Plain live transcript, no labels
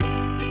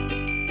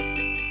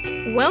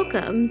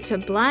Welcome to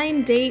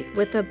Blind Date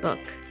with a Book,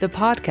 the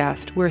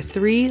podcast where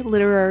three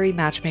literary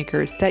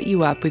matchmakers set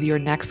you up with your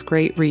next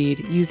great read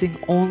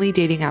using only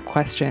dating app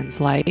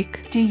questions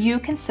like: do you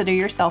consider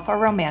yourself a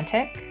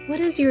romantic? What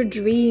is your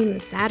dream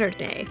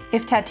Saturday?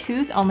 If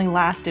tattoos only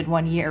lasted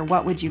 1 year,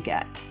 what would you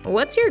get?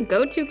 What's your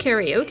go-to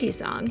karaoke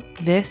song?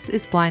 This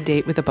is Blind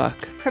Date with a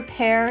Book.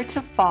 Prepare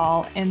to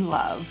fall in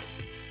love.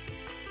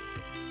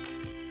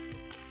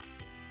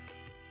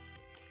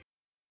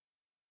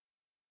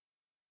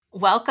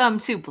 Welcome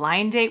to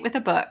Blind Date with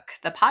a Book,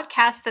 the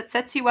podcast that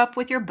sets you up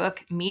with your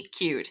book Meet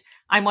Cute.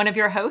 I'm one of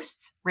your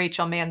hosts,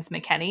 Rachel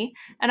Mans-McKenney,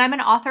 and I'm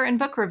an author and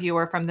book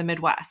reviewer from the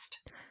Midwest.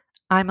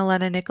 I'm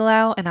Elena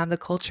Nicolau, and I'm the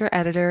culture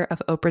editor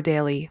of Oprah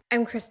Daily.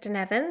 I'm Kristen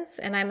Evans,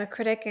 and I'm a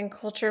critic and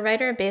culture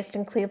writer based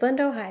in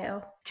Cleveland,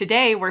 Ohio.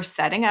 Today, we're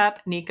setting up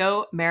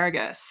Nico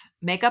Marigus,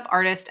 makeup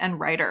artist and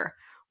writer.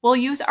 We'll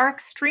use our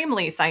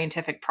extremely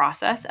scientific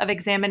process of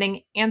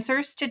examining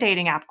answers to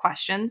dating app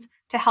questions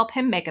to help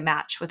him make a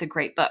match with a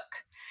great book.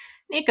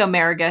 Nico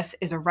Marigus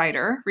is a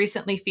writer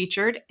recently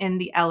featured in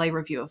the LA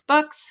Review of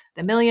Books,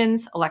 The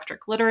Millions,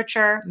 Electric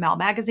Literature, Mel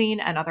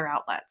Magazine, and other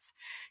outlets.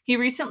 He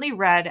recently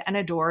read and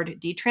adored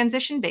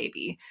Detransition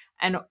Baby,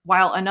 and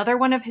while another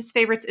one of his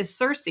favorites is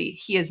Circe,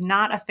 he is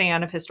not a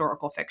fan of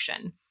historical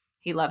fiction.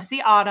 He loves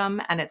The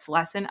Autumn and its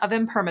lesson of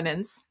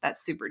impermanence,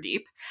 that's super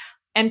deep,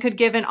 and could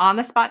give an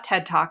on-the-spot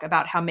TED Talk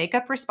about how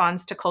makeup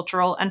responds to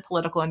cultural and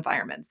political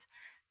environments.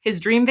 His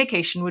dream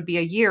vacation would be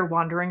a year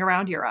wandering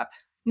around Europe.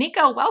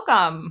 Nico,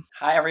 welcome.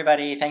 Hi,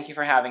 everybody. Thank you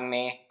for having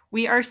me.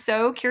 We are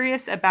so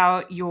curious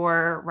about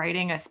your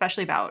writing,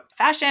 especially about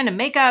fashion and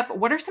makeup.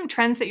 What are some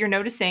trends that you're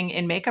noticing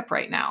in makeup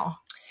right now?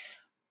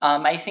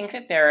 I think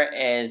that there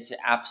is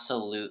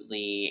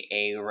absolutely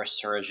a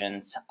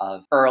resurgence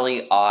of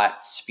early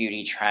aughts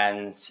beauty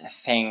trends.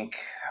 Think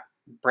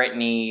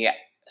Britney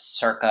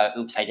circa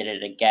Oops, I Did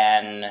It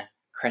Again,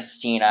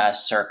 Christina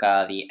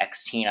circa the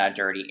Xtina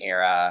Dirty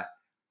era.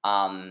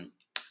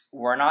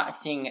 We're not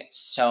seeing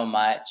so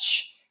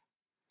much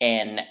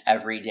in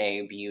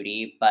everyday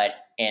beauty, but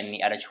in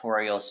the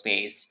editorial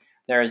space,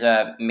 there's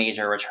a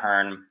major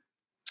return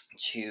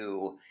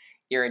to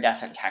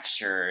iridescent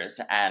textures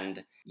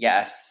and,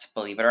 yes,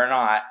 believe it or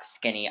not,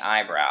 skinny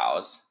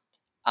eyebrows.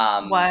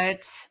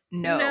 What?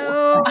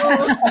 No.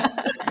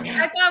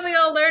 I thought we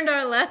all learned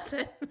our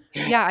lesson.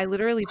 Yeah, I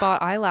literally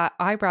bought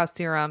eyebrow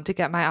serum to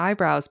get my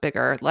eyebrows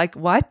bigger. Like,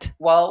 what?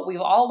 Well,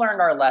 we've all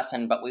learned our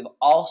lesson, but we've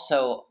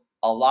also,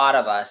 a lot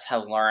of us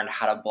have learned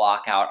how to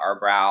block out our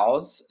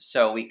brows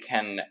so we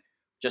can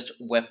just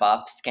whip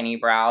up skinny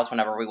brows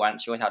whenever we want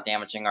to without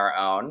damaging our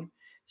own.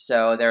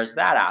 So there's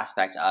that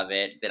aspect of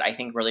it that I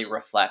think really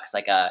reflects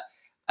like a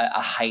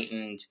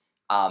heightened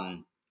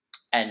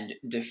and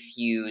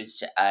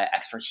diffused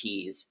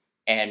expertise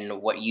in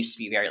what used to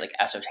be very like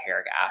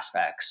esoteric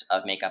aspects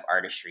of makeup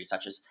artistry,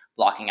 such as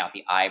blocking out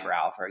the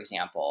eyebrow, for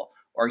example,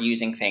 or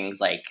using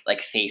things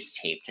like face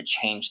tape to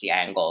change the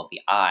angle of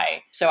the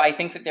eye. So I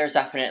think that there's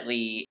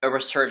definitely a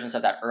resurgence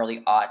of that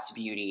early aughts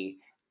beauty,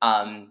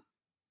 and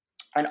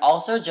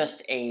also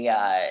just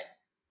a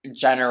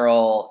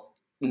general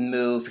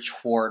move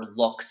toward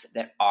looks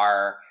that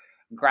are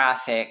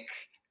graphic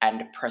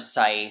and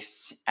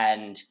precise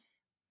and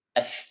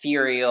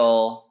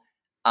ethereal,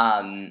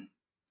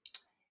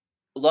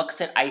 looks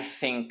that I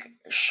think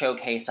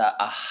showcase a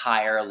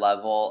higher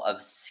level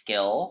of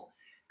skill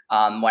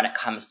when it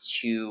comes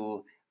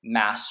to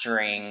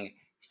mastering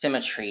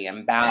symmetry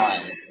and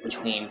balance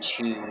between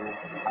two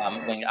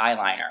winged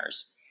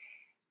eyeliners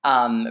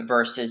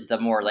versus the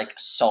more like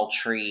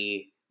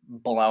sultry,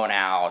 blown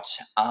out,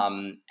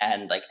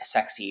 and like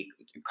sexy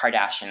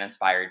Kardashian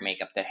inspired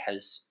makeup that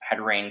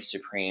had reigned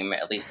supreme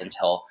at least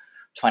until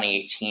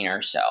 2018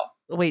 or so.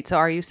 Wait, so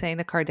are you saying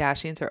the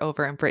Kardashians are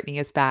over and Britney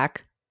is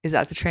back? Is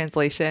that the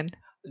translation?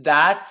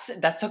 That's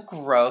a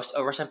gross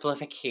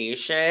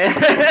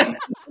oversimplification.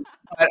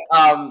 But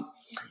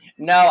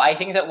no, I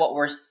think that what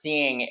we're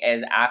seeing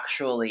is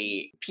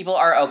actually people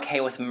are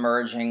okay with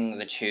merging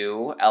the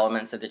two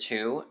elements of the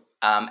two,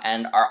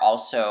 and are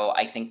also,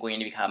 I think, going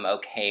to become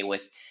okay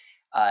with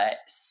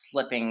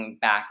slipping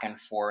back and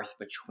forth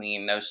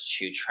between those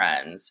two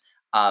trends,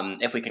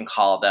 if we can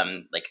call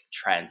them like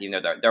trends,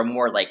 even though they're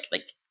more like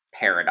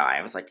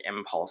paradigms, like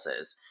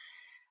impulses.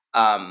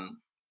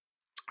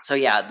 So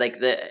yeah,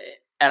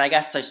 and I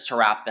guess just to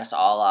wrap this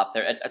all up,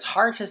 it's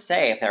hard to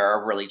say if there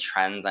are really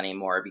trends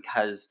anymore,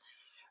 because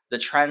the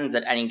trends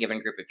that any given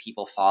group of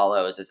people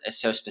follows is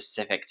so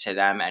specific to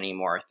them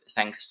anymore,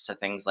 thanks to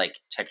things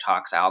like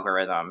TikTok's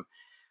algorithm,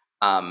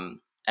 and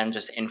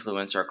just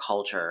influencer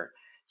culture.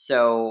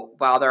 So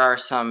while there are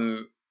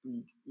some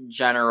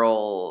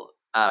general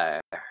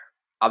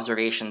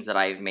observations that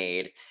I've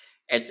made,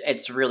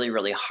 it's really,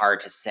 really hard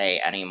to say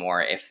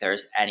anymore if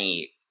there's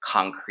any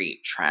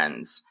concrete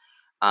trends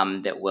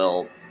that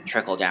will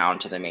trickle down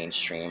to the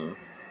mainstream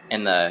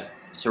in the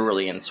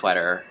cerulean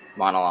sweater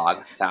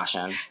monologue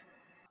fashion.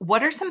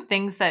 What are some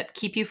things that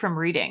keep you from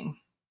reading?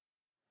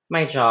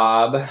 My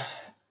job.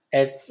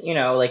 It's,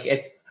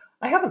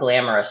 I have a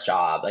glamorous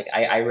job. Like,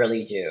 I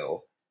really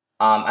do.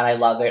 And I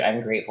love it.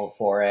 I'm grateful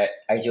for it.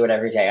 I do it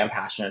every day. I'm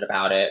passionate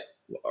about it,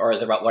 or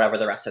whatever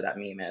the rest of that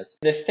meme is.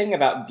 The thing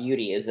about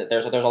beauty is that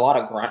there's a lot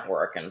of grunt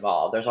work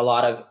involved. There's a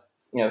lot of,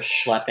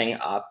 schlepping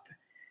up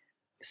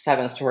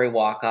 7-story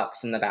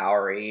walk-ups in the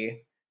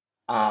Bowery.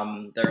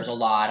 There's a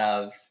lot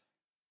of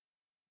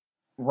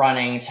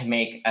running to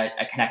make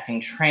a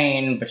connecting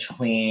train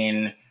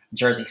between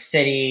Jersey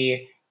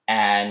City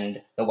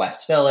and the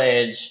West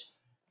Village,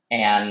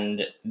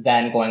 and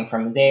then going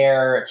from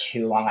there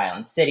to Long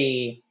Island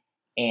City,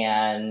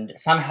 and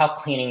somehow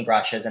cleaning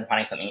brushes and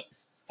finding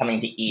something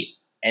to eat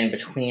in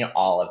between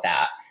all of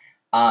that.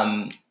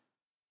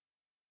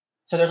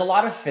 So there's a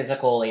lot of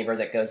physical labor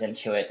that goes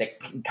into it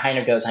that kind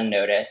of goes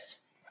unnoticed.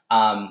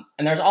 And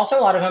there's also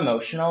a lot of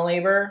emotional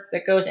labor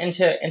that goes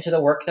into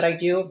the work that I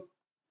do.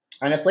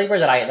 And it's labor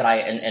that I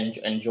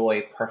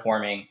enjoy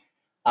performing.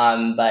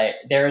 But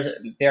there's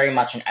very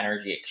much an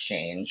energy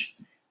exchange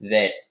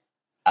that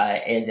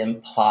is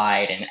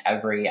implied in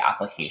every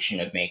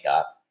application of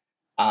makeup.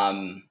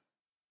 And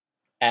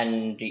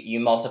you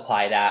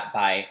multiply that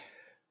by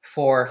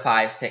 4,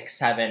 5, 6,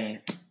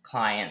 7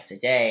 clients a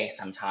day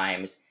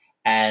sometimes.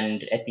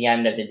 And at the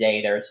end of the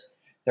day,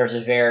 there's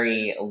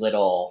very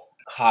little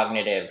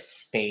cognitive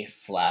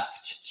space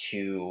left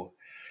to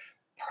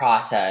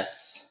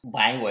process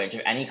language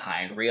of any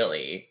kind,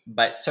 really,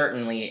 but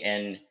certainly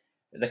in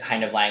the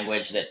kind of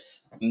language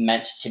that's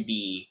meant to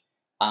be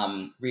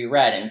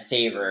reread and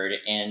savored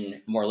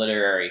in more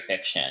literary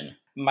fiction.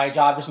 My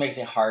job just makes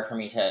it hard for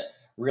me to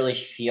really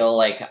feel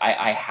like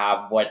I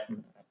have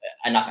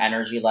enough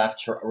energy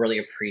left to really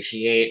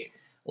appreciate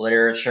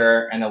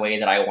literature in the way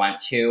that I want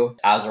to.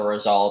 As a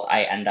result,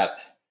 I end up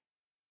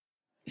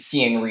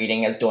seeing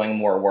reading as doing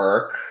more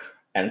work,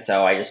 and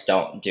so I just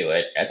don't do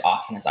it as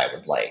often as I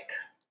would like.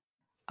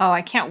 Oh,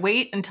 I can't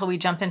wait until we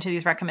jump into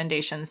these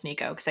recommendations,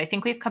 Nico, because I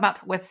think we've come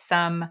up with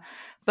some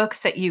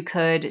books that you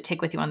could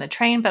take with you on the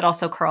train, but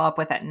also curl up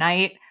with at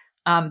night,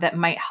 that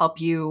might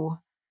help you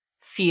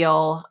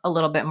feel a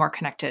little bit more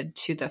connected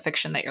to the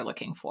fiction that you're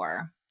looking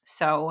for.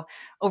 So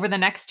over the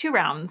next 2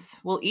 rounds,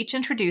 we'll each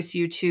introduce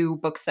you to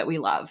books that we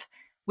love.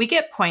 We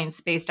get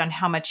points based on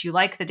how much you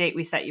like the date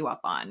we set you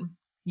up on.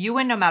 You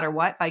win no matter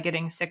what by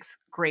getting 6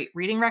 great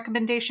reading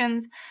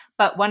recommendations,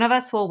 but one of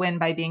us will win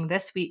by being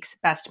this week's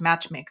best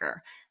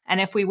matchmaker. And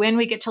if we win,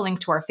 we get to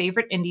link to our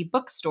favorite indie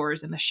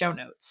bookstores in the show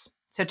notes.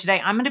 So today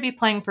I'm going to be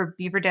playing for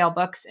Beaverdale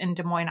Books in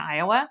Des Moines,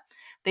 Iowa.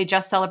 They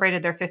just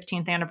celebrated their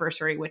 15th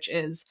anniversary, which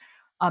is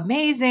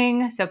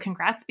amazing. So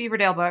congrats,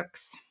 Beaverdale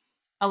Books.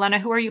 Elena,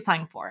 who are you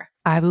playing for?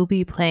 I will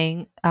be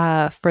playing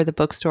for the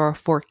bookstore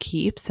For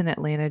Keeps in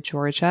Atlanta,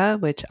 Georgia,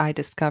 which I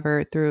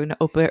discovered through an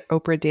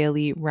Oprah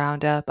Daily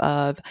roundup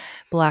of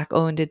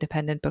Black-owned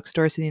independent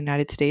bookstores in the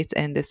United States.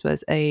 And this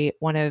was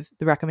one of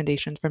the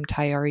recommendations from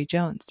Tayari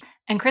Jones.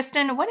 And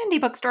Kristen, what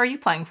indie bookstore are you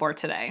playing for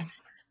today?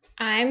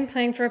 I'm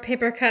playing for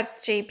Paper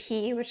Cuts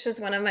JP, which is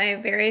one of my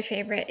very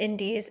favorite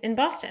indies in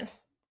Boston.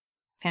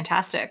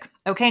 Fantastic.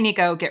 Okay,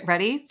 Nico, get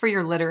ready for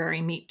your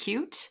literary meet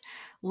cute.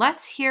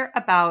 Let's hear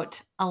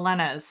about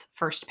Elena's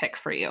first pick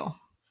for you.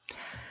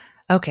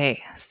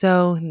 Okay,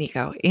 so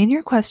Nico, in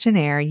your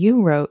questionnaire,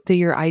 you wrote that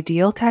your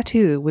ideal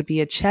tattoo would be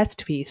a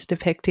chest piece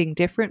depicting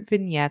different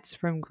vignettes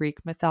from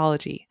Greek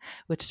mythology,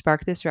 which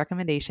sparked this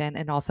recommendation.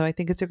 And also, I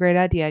think it's a great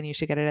idea and you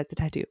should get it as a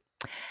tattoo.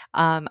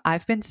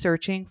 I've been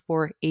searching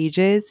for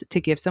ages to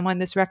give someone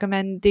this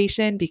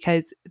recommendation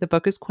because the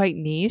book is quite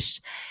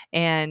niche,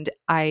 and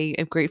I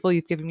am grateful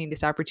you've given me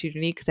this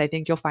opportunity because I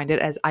think you'll find it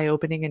as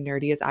eye-opening and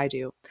nerdy as I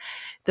do.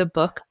 The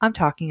book I'm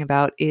talking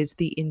about is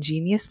The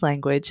Ingenious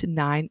Language: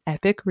 9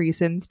 Epic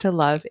Reasons to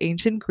Love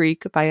Ancient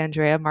Greek by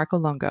Andrea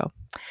Marcolongo.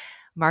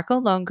 Marco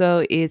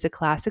Longo is a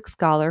classic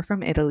scholar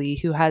from Italy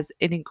who has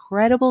an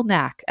incredible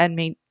knack at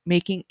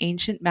making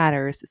ancient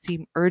matters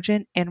seem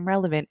urgent and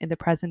relevant in the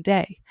present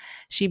day.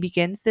 She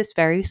begins this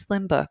very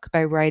slim book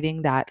by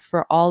writing that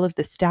for all of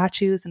the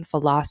statues and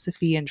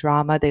philosophy and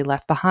drama they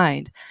left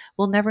behind,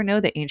 we'll never know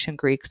the ancient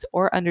Greeks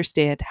or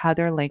understand how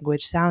their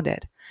language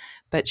sounded.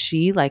 But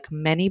she, like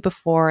many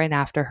before and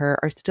after her,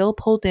 are still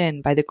pulled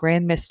in by the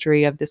grand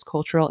mystery of this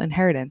cultural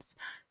inheritance.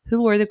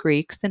 Who were the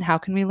Greeks and how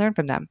can we learn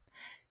from them?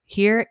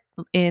 Herein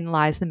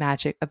lies the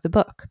magic of the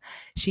book.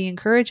 She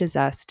encourages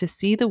us to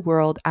see the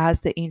world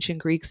as the ancient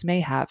Greeks may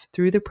have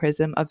through the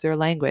prism of their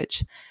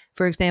language.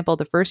 For example,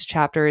 the first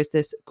chapter is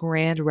this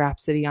grand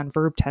rhapsody on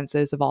verb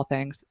tenses of all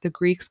things. The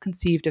Greeks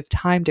conceived of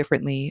time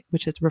differently,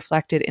 which is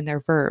reflected in their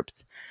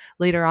verbs.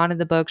 Later on in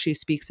the book, she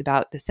speaks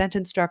about the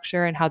sentence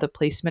structure and how the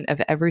placement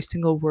of every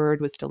single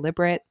word was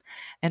deliberate.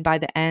 And by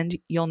the end,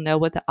 you'll know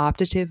what the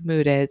optative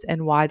mood is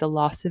and why the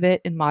loss of it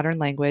in modern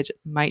language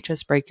might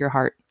just break your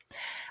heart.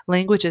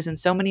 Language is in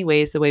so many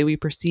ways the way we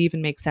perceive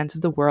and make sense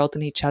of the world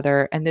and each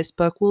other, and this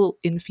book will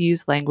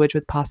infuse language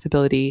with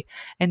possibility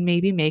and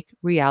maybe make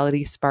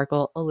reality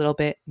sparkle a little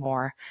bit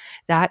more.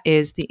 That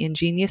is The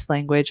Ingenious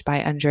Language by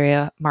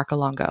Andrea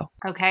Marcolongo.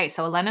 Okay,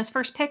 so Elena's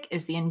first pick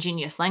is The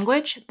Ingenious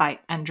Language by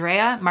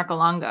Andrea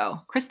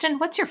Marcolongo. Kristen,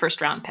 what's your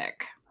first round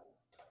pick?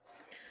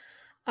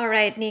 All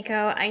right,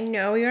 Nico, I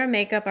know you're a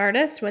makeup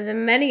artist with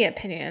many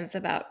opinions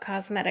about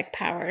cosmetic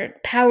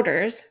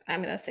powders.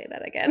 I'm going to say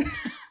that again.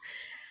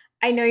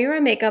 I know you're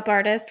a makeup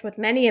artist with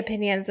many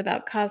opinions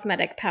about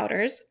cosmetic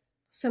powders,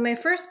 so my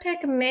first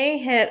pick may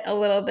hit a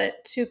little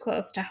bit too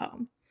close to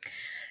home.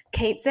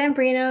 Kate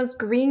Zambrino's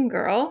Green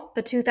Girl,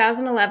 the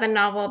 2011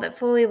 novel that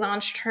fully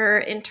launched her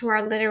into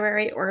our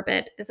literary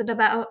orbit, is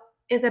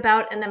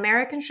about an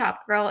American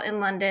shopgirl in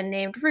London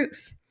named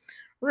Ruth.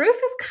 Ruth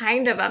is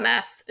kind of a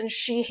mess, and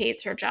she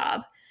hates her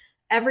job.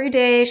 Every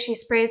day, she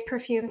sprays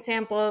perfume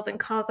samples and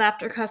calls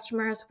after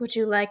customers. Would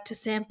you like to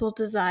sample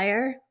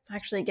Desire? It's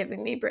actually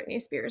giving me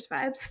Britney Spears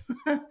vibes.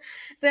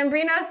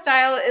 Zambrino's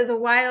style is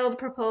wild,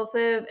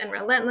 propulsive, and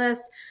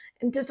relentless,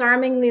 and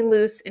disarmingly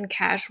loose and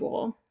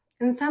casual.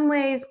 In some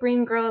ways,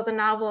 Green Girl is a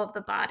novel of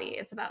the body.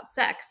 It's about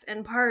sex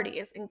and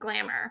parties and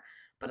glamour,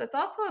 but it's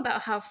also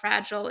about how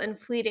fragile and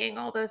fleeting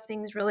all those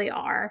things really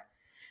are.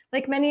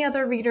 Like many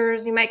other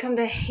readers, you might come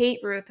to hate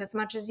Ruth as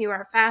much as you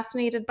are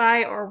fascinated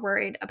by or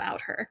worried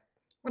about her.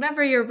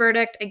 Whatever your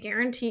verdict, I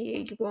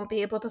guarantee you won't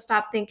be able to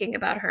stop thinking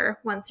about her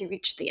once you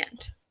reach the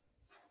end.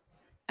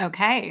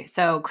 Okay,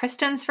 so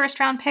Kristen's first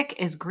round pick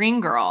is Green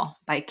Girl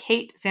by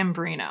Kate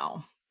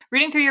Zambrino.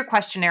 Reading through your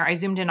questionnaire, I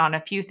zoomed in on a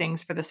few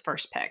things for this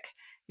first pick.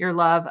 Your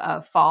love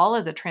of fall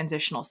as a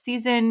transitional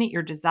season,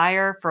 your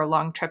desire for a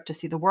long trip to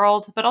see the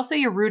world, but also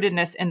your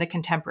rootedness in the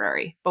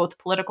contemporary, both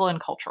political and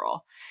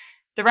cultural.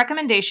 The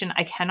recommendation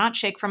I cannot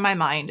shake from my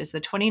mind is the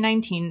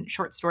 2019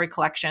 short story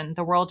collection,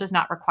 The World Does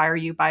Not Require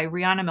You by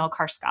Rhiannon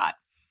Amilcar Scott.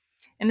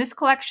 In this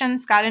collection,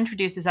 Scott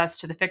introduces us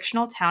to the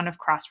fictional town of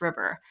Cross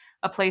River,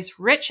 a place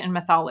rich in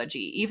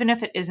mythology, even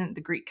if it isn't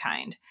the Greek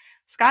kind.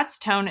 Scott's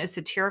tone is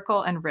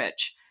satirical and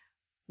rich,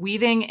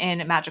 weaving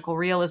in magical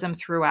realism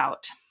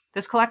throughout.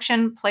 This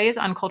collection plays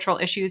on cultural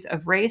issues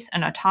of race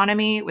and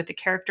autonomy, with the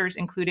characters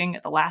including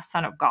the last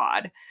son of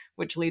God,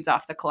 which leads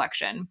off the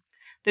collection.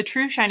 The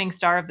true shining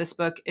star of this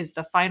book is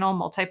the final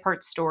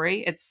multi-part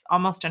story. It's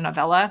almost a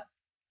novella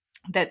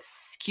that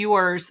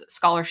skewers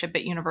scholarship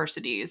at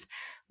universities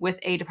with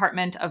a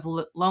Department of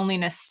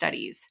Loneliness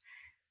Studies.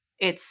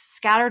 It's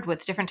scattered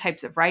with different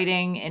types of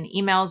writing and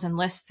emails and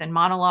lists and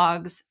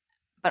monologues,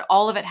 but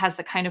all of it has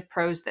the kind of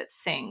prose that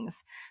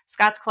sings.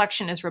 Scott's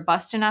collection is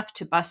robust enough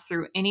to bust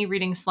through any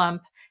reading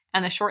slump,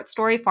 and the short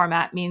story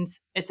format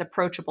means it's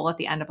approachable at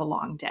the end of a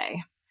long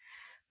day.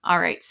 All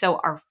right, so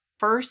our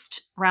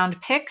first round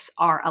picks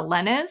are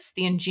Elena's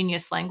The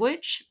Ingenious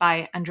Language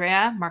by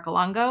Andrea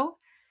Marcolongo,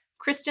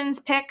 Kristen's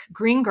pick,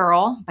 Green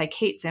Girl by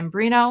Kate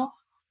Zambrino,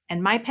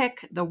 and my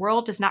pick, The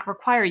World Does Not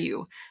Require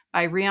You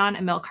by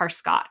Rhiannon Amilcar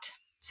Scott.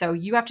 So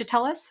you have to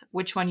tell us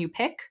which one you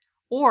pick,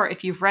 or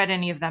if you've read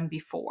any of them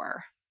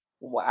before.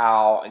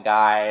 Wow,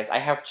 guys, I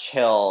have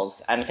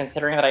chills. And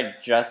considering that I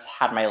just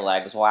had my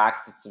legs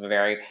waxed, it's a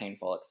very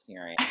painful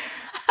experience.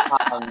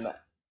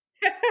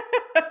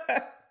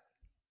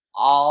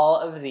 All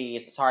of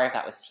these, sorry if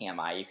that was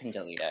TMI, you can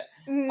delete it.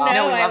 No,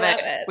 No, we I love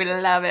it. We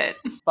love it.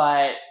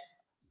 But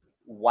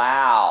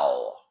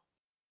wow.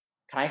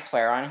 Can I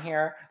swear on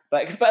here?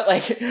 But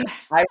like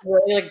I'm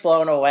really like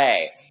blown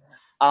away.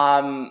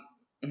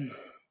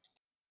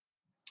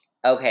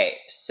 Okay,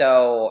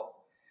 so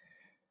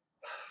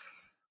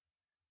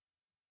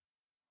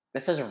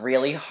this is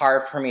really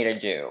hard for me to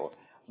do,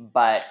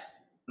 but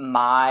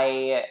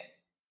my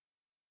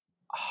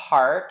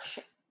heart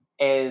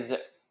is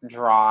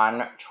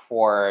drawn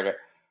toward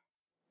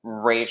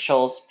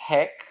Rachel's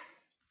pick.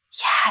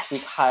 Yes!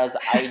 Because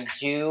I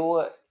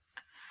do,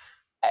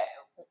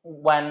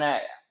 when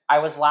I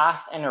was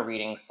last in a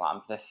reading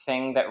slump, the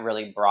thing that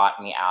really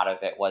brought me out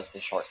of it was the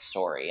short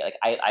story. Like,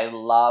 I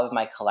love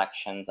my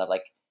collections of,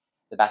 like,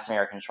 the best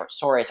American short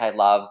stories. I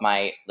love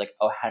my, like,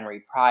 O.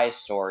 Henry Prize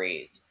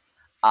stories,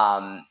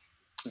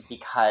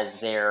 because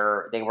they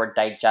were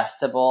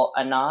digestible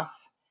enough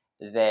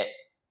that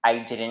I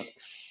didn't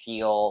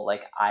feel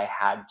like I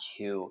had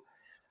to,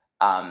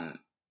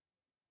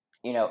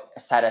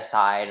 set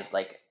aside,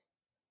 like,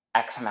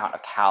 X amount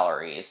of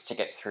calories to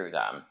get through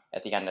them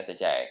at the end of the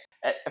day.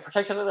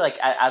 Particularly, like,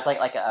 as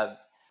like a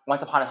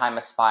once upon a time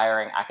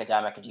aspiring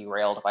academic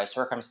derailed by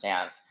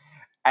circumstance,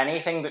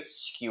 anything that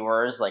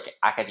skewers, like,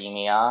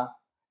 academia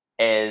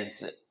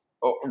is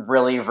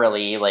really,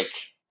 really, like,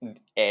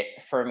 it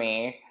for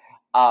me.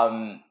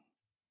 And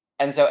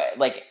so,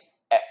 like,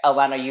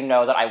 Elena, you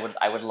know that I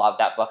would love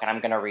that book, and I'm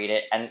gonna read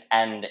it.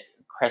 And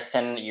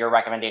Kristen, your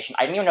recommendation,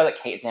 I didn't even know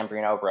that Kate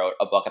Zambrino wrote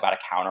a book about a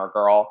counter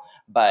girl,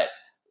 but,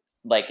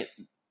 like,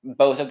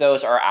 both of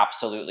those are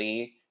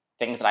absolutely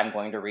things that I'm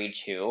going to read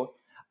too.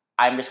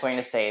 I'm just going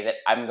to say that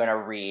I'm going to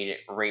read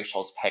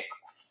Rachel's pick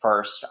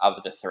first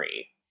of the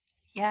three.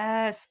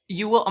 Yes,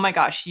 you will. Oh my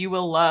gosh, you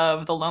will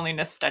love The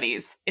Loneliness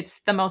Studies.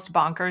 It's the most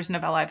bonkers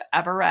novella I've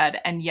ever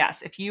read. And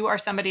yes, if you are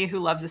somebody who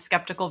loves a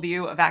skeptical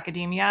view of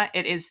academia,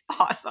 it is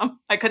awesome.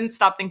 I couldn't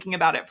stop thinking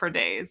about it for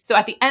days. So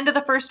at the end of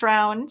the first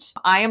round,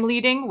 I am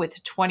leading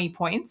with 20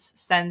 points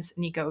since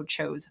Nico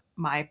chose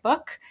my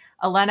book.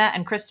 Elena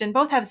and Kristen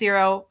both have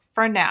 0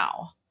 for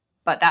now,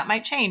 but that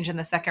might change in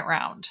the second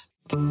round.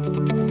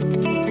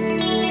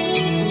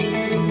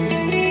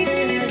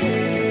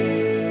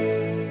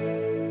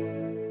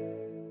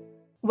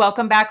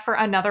 Welcome back for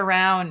another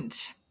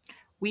round.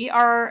 We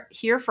are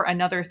here for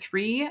another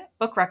 3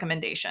 book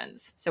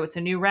recommendations. So it's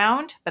a new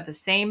round, but the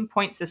same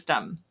point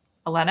system.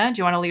 Elena, do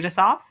you want to lead us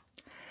off?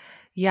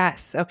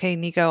 Yes. Okay,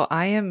 Nico,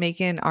 I am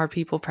making our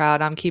people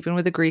proud. I'm keeping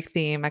with the Greek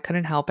theme. I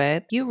couldn't help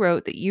it. You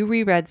wrote that you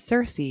reread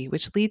Circe,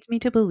 which leads me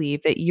to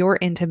believe that you're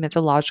into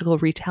mythological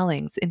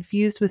retellings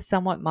infused with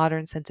somewhat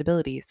modern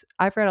sensibilities.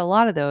 I've read a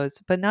lot of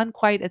those, but none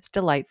quite as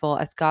delightful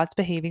as Gods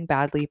Behaving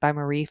Badly by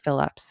Marie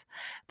Phillips.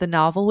 The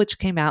novel, which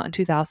came out in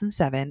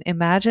 2007,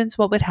 imagines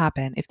what would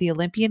happen if the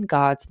Olympian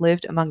gods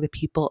lived among the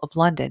people of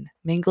London,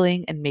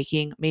 mingling and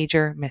making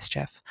major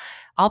mischief.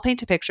 I'll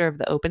paint a picture of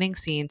the opening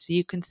scene so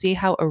you can see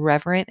how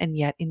irreverent and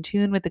yet in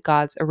tune with the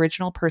gods'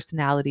 original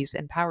personalities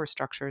and power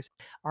structures.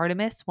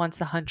 Artemis, once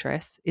the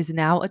huntress, is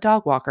now a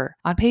dog walker.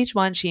 On page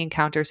 1, she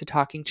encounters a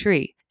talking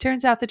tree.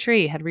 Turns out the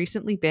tree had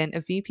recently been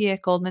a VP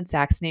at Goldman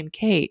Sachs named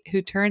Kate,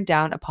 who turned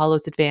down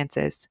Apollo's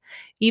advances.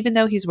 Even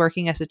though he's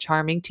working as a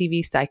charming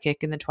TV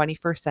psychic in the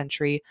 21st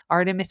century,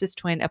 Artemis's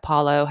twin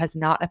Apollo has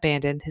not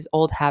abandoned his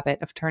old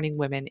habit of turning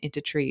women into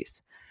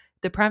trees.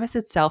 The premise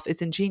itself is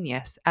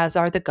ingenious, as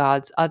are the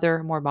gods'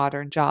 other, more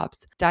modern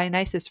jobs.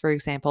 Dionysus, for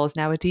example, is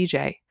now a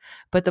DJ.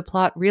 But the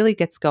plot really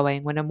gets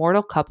going when a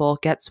mortal couple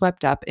gets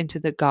swept up into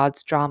the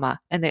gods' drama,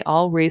 and they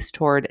all race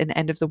toward an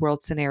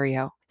end-of-the-world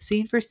scenario.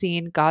 Scene for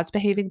scene, Gods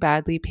Behaving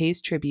Badly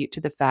pays tribute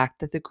to the fact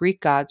that the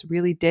Greek gods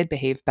really did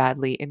behave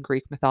badly in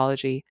Greek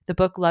mythology. The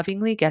book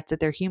lovingly gets at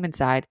their human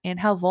side and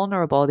how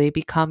vulnerable they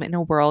become in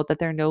a world that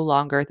they're no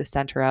longer the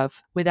center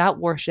of. Without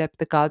worship,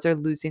 the gods are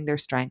losing their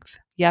strength.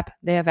 Yep,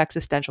 they have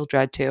existential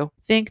dread too.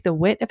 Think the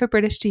wit of a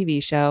British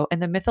TV show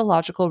and the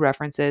mythological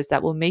references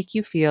that will make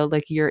you feel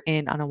like you're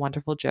in on a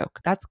wonderful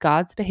joke. That's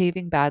Gods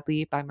Behaving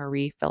Badly by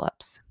Marie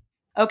Phillips.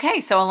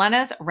 Okay, so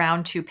Elena's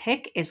round 2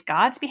 pick is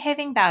Gods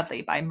Behaving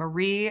Badly by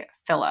Marie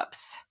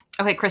Phillips.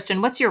 Okay,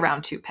 Kristen, what's your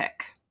round 2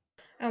 pick?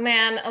 Oh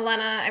man,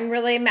 Elena, I'm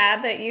really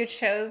mad that you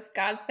chose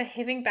God's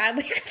Behaving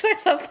Badly because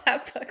I love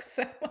that book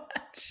so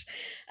much.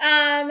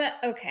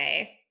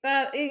 Okay.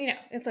 But,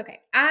 it's okay.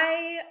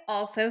 I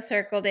also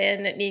circled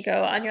in,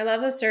 Nico, on your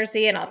love of Circe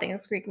and all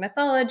things Greek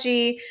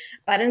mythology,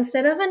 but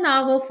instead of a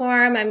novel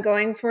form, I'm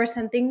going for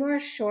something more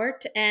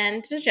short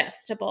and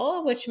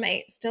digestible, which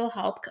might still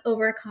help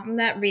overcome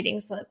that reading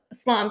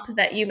slump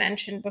that you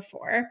mentioned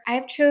before.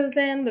 I've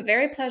chosen the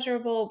very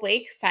pleasurable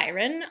Wake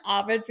Siren,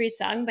 Ovid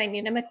resung by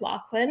Nina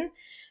McLaughlin.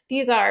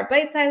 These are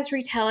bite-sized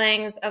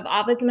retellings of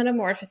Ovid's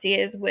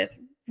metamorphoses with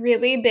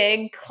really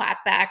big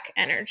clapback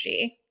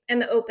energy. In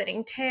the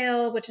opening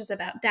tale, which is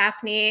about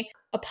Daphne,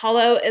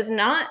 Apollo is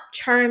not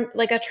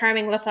like a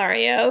charming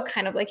Lothario,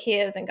 kind of like he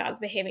is in Gods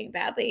Behaving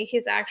Badly.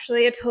 He's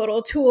actually a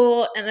total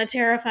tool and a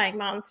terrifying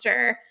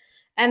monster.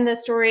 And the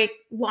story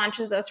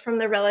launches us from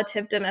the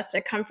relative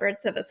domestic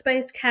comforts of a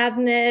spice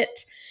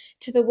cabinet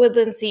to the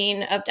woodland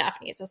scene of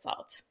Daphne's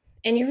assault.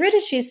 In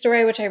Eurydice's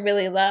story, which I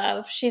really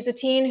love, she's a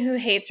teen who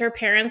hates her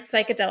parents'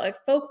 psychedelic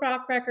folk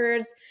rock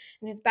records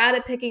and who's bad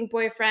at picking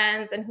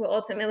boyfriends and who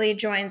ultimately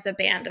joins a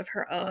band of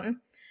her own.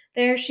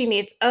 There she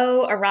meets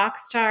O, a rock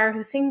star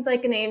who sings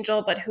like an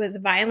angel but who is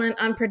violent,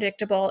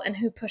 unpredictable, and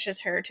who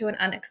pushes her to an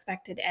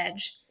unexpected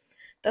edge.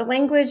 The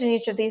language in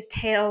each of these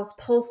tales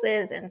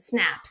pulses and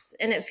snaps,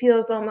 and it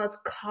feels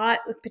almost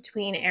caught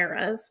between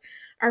eras.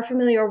 Our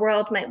familiar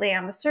world might lay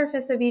on the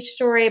surface of each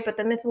story, but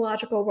the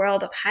mythological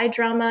world of high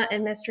drama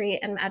and mystery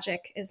and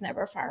magic is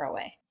never far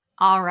away.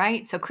 All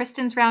right, so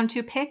Kristen's round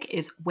 2 pick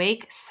is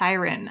Wake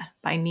Siren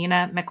by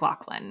Nina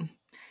McLaughlin.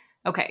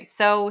 Okay,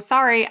 so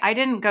sorry, I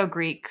didn't go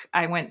Greek.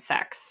 I went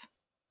sex.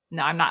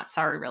 No, I'm not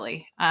sorry,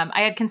 really.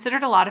 I had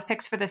considered a lot of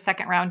picks for the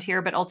second round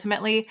here, but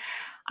ultimately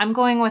I'm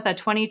going with a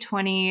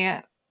 2020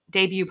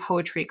 debut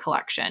poetry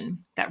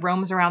collection that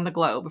roams around the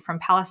globe from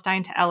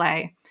Palestine to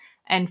LA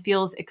and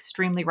feels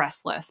extremely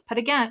restless. But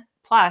again,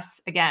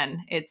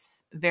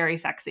 it's very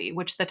sexy,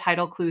 which the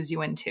title clues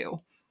you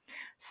into.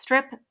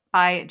 Strip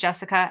by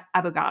Jessica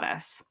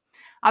Abogadis.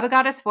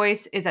 Abogadis'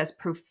 voice is as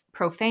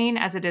profane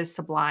as it is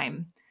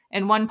sublime.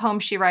 In one poem,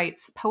 she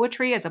writes,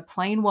 "Poetry is a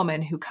plain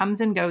woman who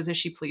comes and goes as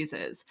she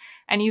pleases."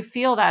 And you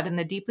feel that in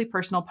the deeply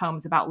personal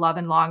poems about love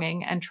and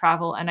longing and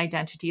travel and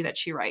identity that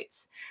she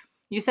writes.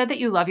 You said that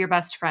you love your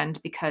best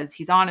friend because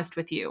he's honest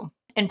with you.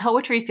 And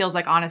poetry feels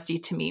like honesty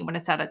to me when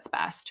it's at its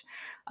best.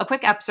 A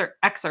quick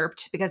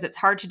excerpt because it's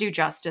hard to do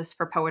justice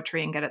for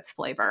poetry and get its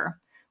flavor,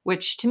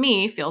 which to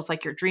me feels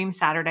like your dream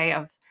Saturday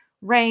of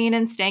rain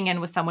and staying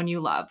in with someone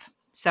you love.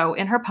 So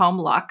in her poem,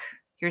 Luck,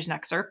 here's an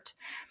excerpt.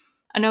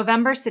 A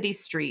November city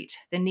street,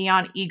 the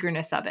neon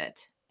eagerness of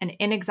it, an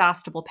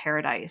inexhaustible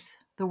paradise.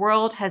 The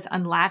world has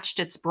unlatched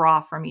its bra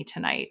for me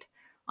tonight.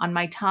 On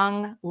my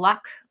tongue,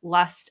 luck,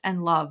 lust,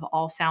 and love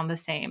all sound the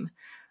same.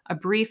 A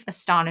brief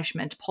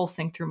astonishment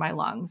pulsing through my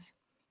lungs.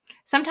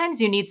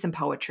 Sometimes you need some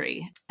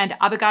poetry, and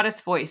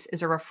Abogadis' voice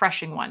is a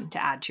refreshing one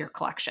to add to your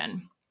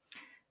collection.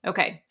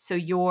 Okay, so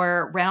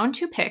your round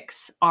 2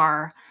 picks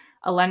are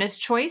Elena's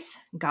choice,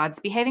 Gods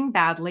Behaving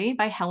Badly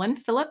by Helen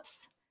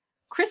Phillips,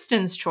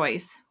 Kristen's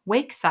choice,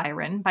 Wake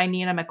Siren by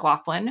Nina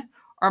McLaughlin,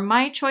 or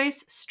my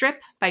choice,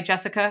 Strip by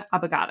Jessica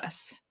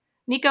Abogadis.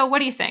 Nico, what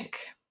do you think?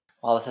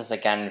 Well, this is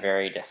again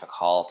very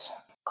difficult.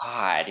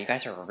 God, you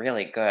guys are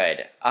really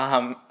good.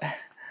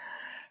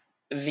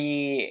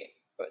 The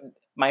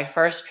my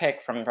first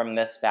pick from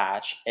this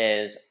batch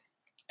is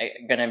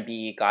gonna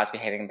be God's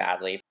Behaving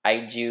Badly. I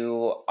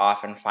do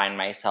often find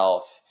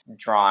myself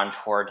drawn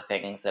toward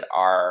things that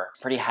are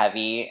pretty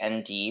heavy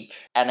and deep,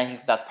 and I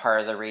think that's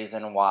part of the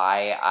reason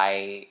why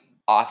I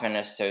often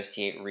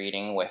associate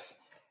reading with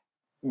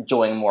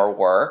doing more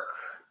work,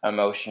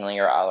 emotionally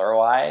or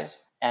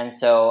otherwise. And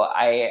so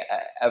I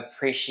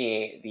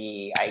appreciate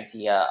the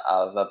idea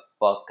of a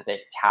book that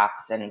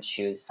taps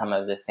into some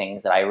of the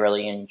things that I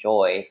really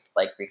enjoy,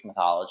 like Greek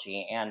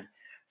mythology and,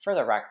 for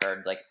the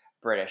record, like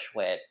British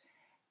wit,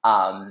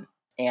 um,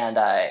 and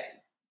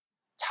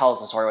tells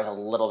the story with a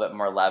little bit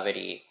more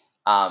levity.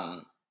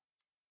 Um,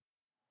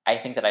 I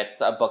think that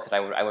it's a book that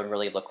I would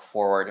really look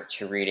forward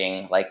to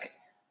reading, like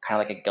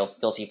kind of like a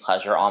guilty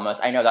pleasure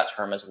almost. I know that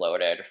term is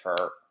loaded for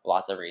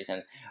lots of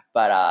reasons,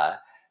 but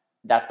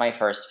that's my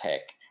first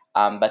pick.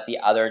 But the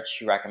other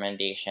two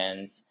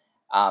recommendations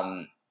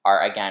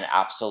are again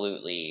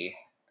absolutely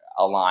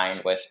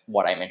aligned with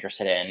what I'm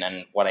interested in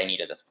and what I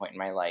need at this point in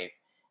my life,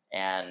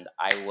 and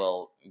I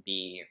will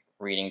be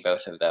reading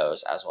both of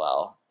those as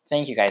well.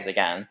 Thank you guys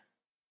again.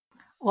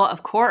 Well,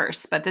 of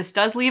course, but this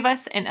does leave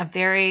us in a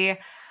very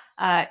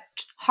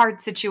hard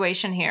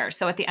situation here.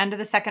 So at the end of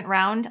the second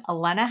round,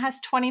 Elena has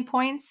 20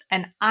 points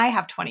and I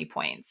have 20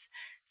 points.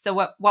 So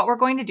what we're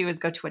going to do is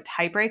go to a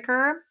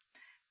tiebreaker.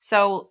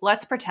 So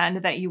let's pretend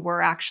that you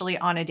were actually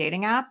on a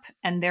dating app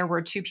and there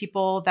were two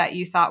people that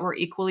you thought were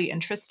equally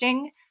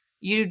interesting.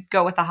 You'd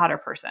go with the hotter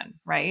person,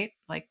 right?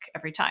 Like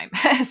every time.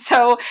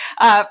 So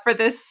for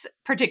this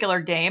particular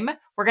game,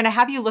 we're going to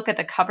have you look at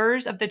the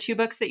covers of the two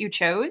books that you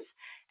chose,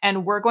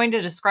 and we're going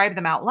to describe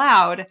them out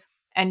loud,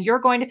 and you're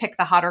going to pick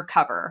the hotter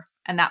cover,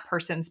 and that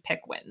person's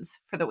pick wins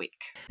for the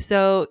week.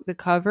 So the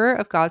cover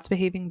of God's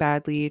Behaving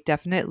Badly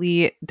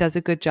definitely does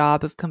a good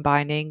job of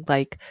combining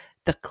like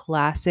the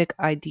classic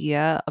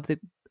idea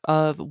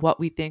of what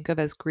we think of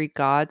as Greek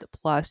gods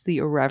plus the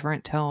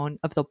irreverent tone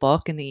of the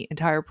book and the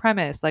entire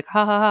premise, like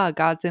ha ha ha,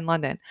 God's in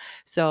London.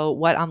 So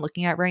what I'm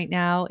looking at right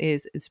now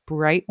is this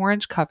bright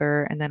orange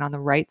cover, and then on the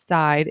right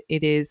side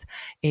it is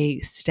a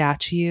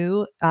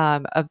statue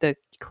of the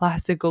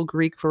classical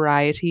Greek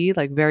variety,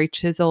 like very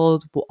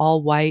chiseled,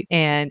 all white,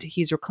 and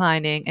he's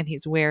reclining and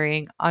he's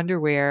wearing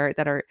underwear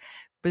that are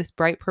this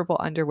bright purple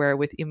underwear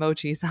with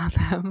emojis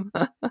on them.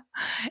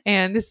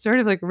 And it's sort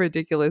of like a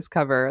ridiculous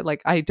cover.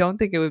 Like I don't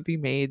think it would be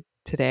made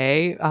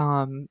today.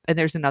 And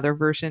there's another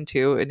version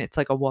too, and it's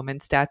like a woman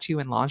statue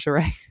in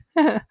lingerie.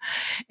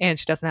 And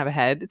she doesn't have a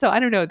head. So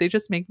I don't know, they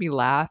just make me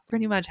laugh.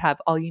 Pretty much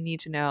have all you need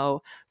to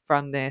know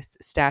from this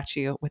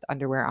statue with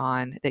underwear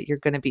on that you're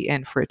going to be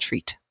in for a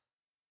treat.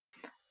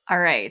 All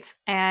right.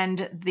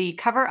 And the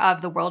cover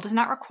of The World Does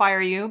Not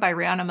Require You by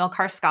Rhianna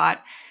Milcar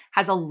Scott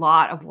has a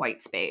lot of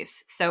white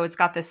space. So it's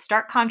got this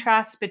stark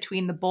contrast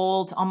between the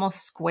bold,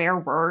 almost square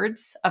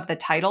words of the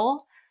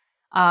title,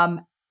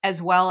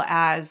 as well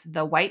as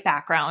the white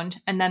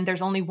background. And then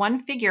there's only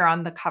one figure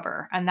on the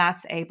cover, and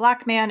that's a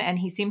Black man. And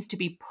he seems to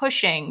be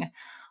pushing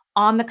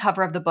on the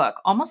cover of the book,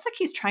 almost like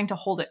he's trying to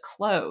hold it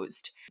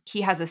closed.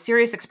 He has a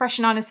serious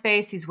expression on his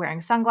face. He's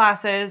wearing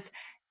sunglasses,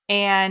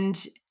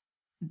 and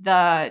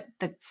the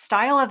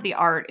style of the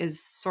art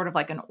is sort of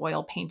like an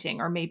oil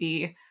painting or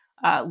maybe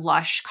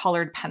lush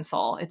colored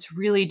pencil. It's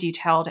really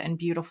detailed and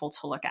beautiful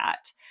to look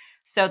at.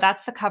 So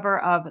that's the cover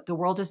of The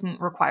World Doesn't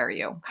Require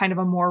You, kind of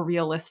a more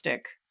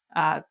realistic,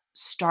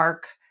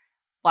 stark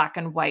black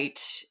and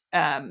white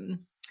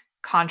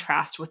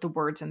contrast with the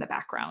words in the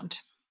background.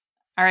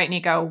 All right,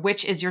 Nico,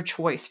 which is your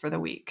choice for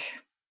the week?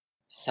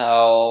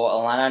 So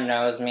Elena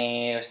knows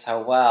me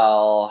so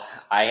well.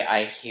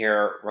 I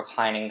hear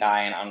reclining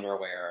guy in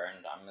underwear,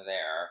 and I'm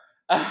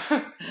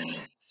there.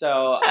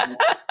 So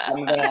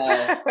I'm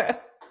gonna.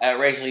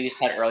 Rachel, you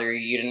said earlier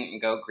you didn't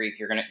go Greek.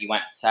 You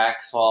went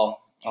sex. Well,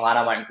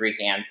 Elena went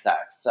Greek and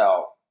sex.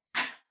 So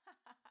I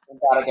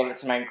gotta give it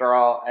to my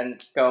girl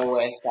and go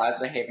with God's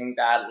Behaving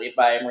Badly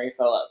by Marie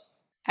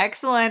Phillips.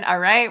 Excellent. All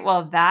right.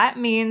 Well, that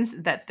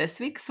means that this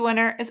week's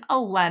winner is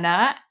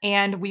Elena,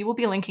 and we will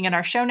be linking in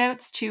our show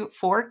notes to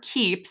Four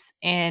Keeps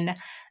in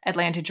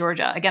Atlanta,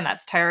 Georgia. Again,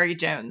 that's Tyree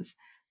Jones'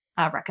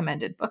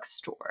 recommended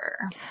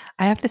bookstore.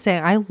 I have to say,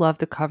 I love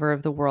the cover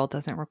of The World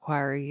Doesn't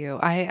Require You.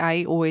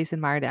 I always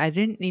admired it. I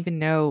didn't even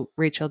know,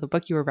 Rachel, the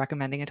book you were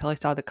recommending until I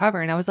saw the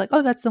cover, and I was like,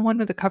 oh, that's the one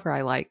with the cover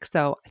I like.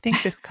 So I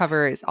think this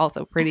cover is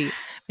also pretty,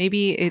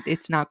 maybe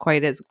it's not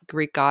quite as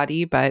Greek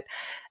gaudy, but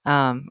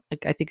I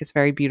think it's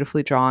very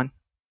beautifully drawn.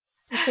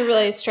 It's a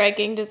really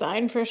striking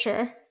design for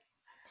sure.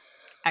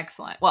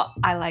 Excellent. Well,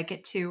 I like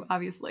it too,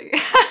 obviously.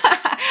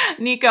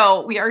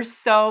 Nico, we are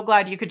so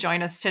glad you could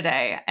join us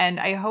today. And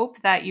I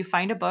hope that you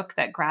find a book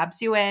that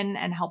grabs you in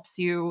and helps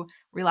you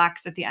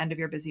relax at the end of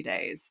your busy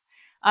days.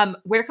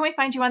 Where can we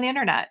find you on the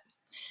internet?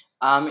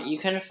 You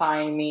can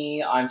find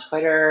me on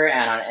Twitter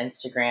and on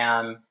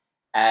Instagram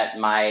at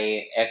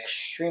my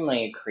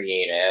extremely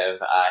creative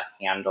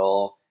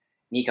handle,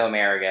 Nico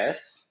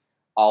Marigus,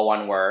 all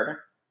one word.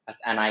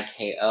 That's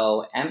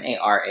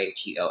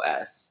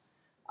NIKOMARAGOS,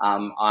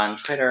 on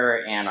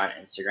Twitter and on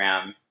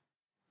Instagram.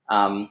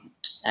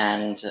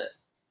 And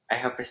I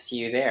hope to see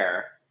you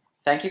there.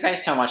 Thank you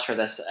guys so much for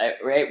this. It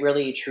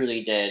really,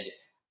 truly did.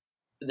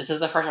 This is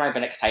the first time I've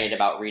been excited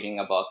about reading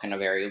a book in a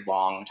very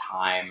long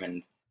time,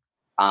 and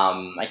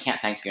I can't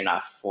thank you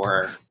enough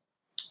for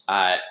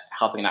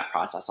helping that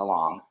process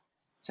along.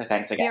 So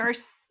thanks again.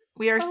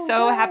 We are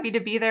so happy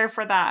to be there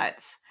for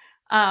that.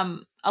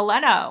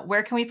 Elena,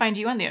 where can we find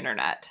you on the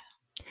internet?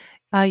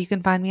 You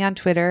can find me on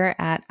Twitter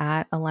at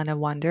Elena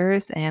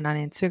Wonders, and on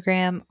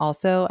Instagram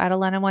also at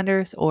Elena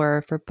Wonders,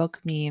 or for book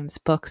memes,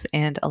 Books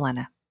and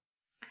Elena.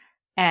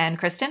 And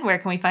Kristen, where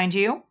can we find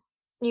you?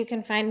 You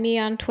can find me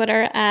on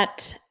Twitter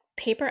at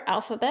Paper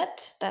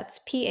Alphabet. That's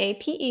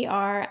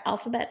PAPER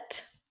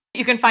Alphabet.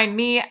 You can find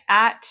me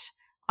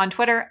on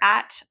Twitter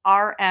at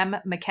RM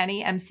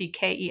McKenny,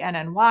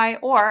 MCKENNY,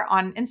 or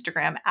on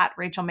Instagram at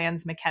Rachel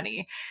Mans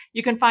McKenny.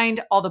 You can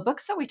find all the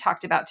books that we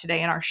talked about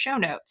today in our show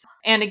notes.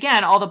 And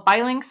again, all the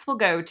buy links will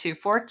go to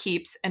Four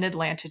Keeps in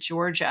Atlanta,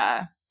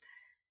 Georgia.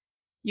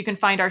 You can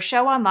find our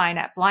show online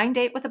at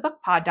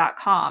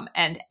blinddatewithabookpod.com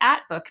and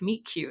at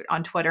bookmeetcute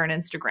on Twitter and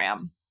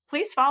Instagram.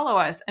 Please follow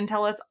us and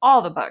tell us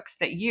all the books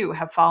that you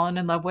have fallen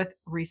in love with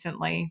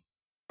recently.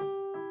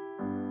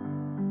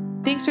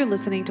 Thanks for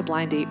listening to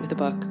Blind Date with a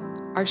Book.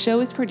 Our show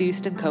is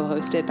produced and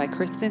co-hosted by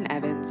Kristen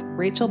Evans,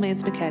 Rachel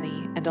Mans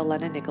McKenny, and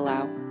Elena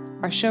Nicolau.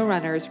 Our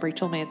showrunner is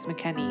Rachel Mans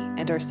McKenny,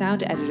 and our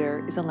sound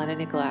editor is Elena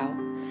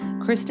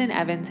Nicolau. Kristen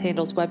Evans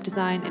handles web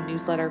design and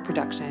newsletter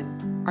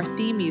production. Our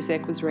theme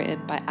music was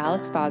written by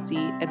Alex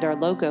Bozzi, and our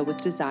logo was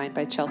designed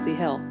by Chelsea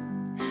Hill.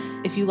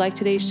 If you like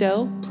today's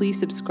show, please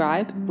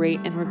subscribe, rate,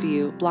 and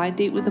review Blind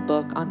Date with a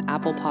Book on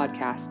Apple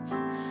Podcasts.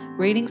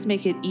 Ratings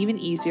make it even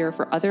easier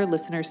for other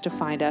listeners to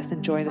find us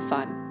and join the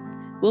fun.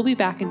 We'll be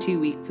back in 2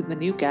 weeks with a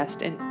new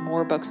guest and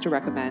more books to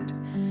recommend.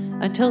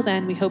 Until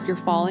then, we hope you're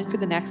falling for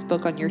the next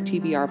book on your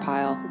TBR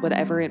pile,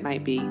 whatever it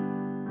might be.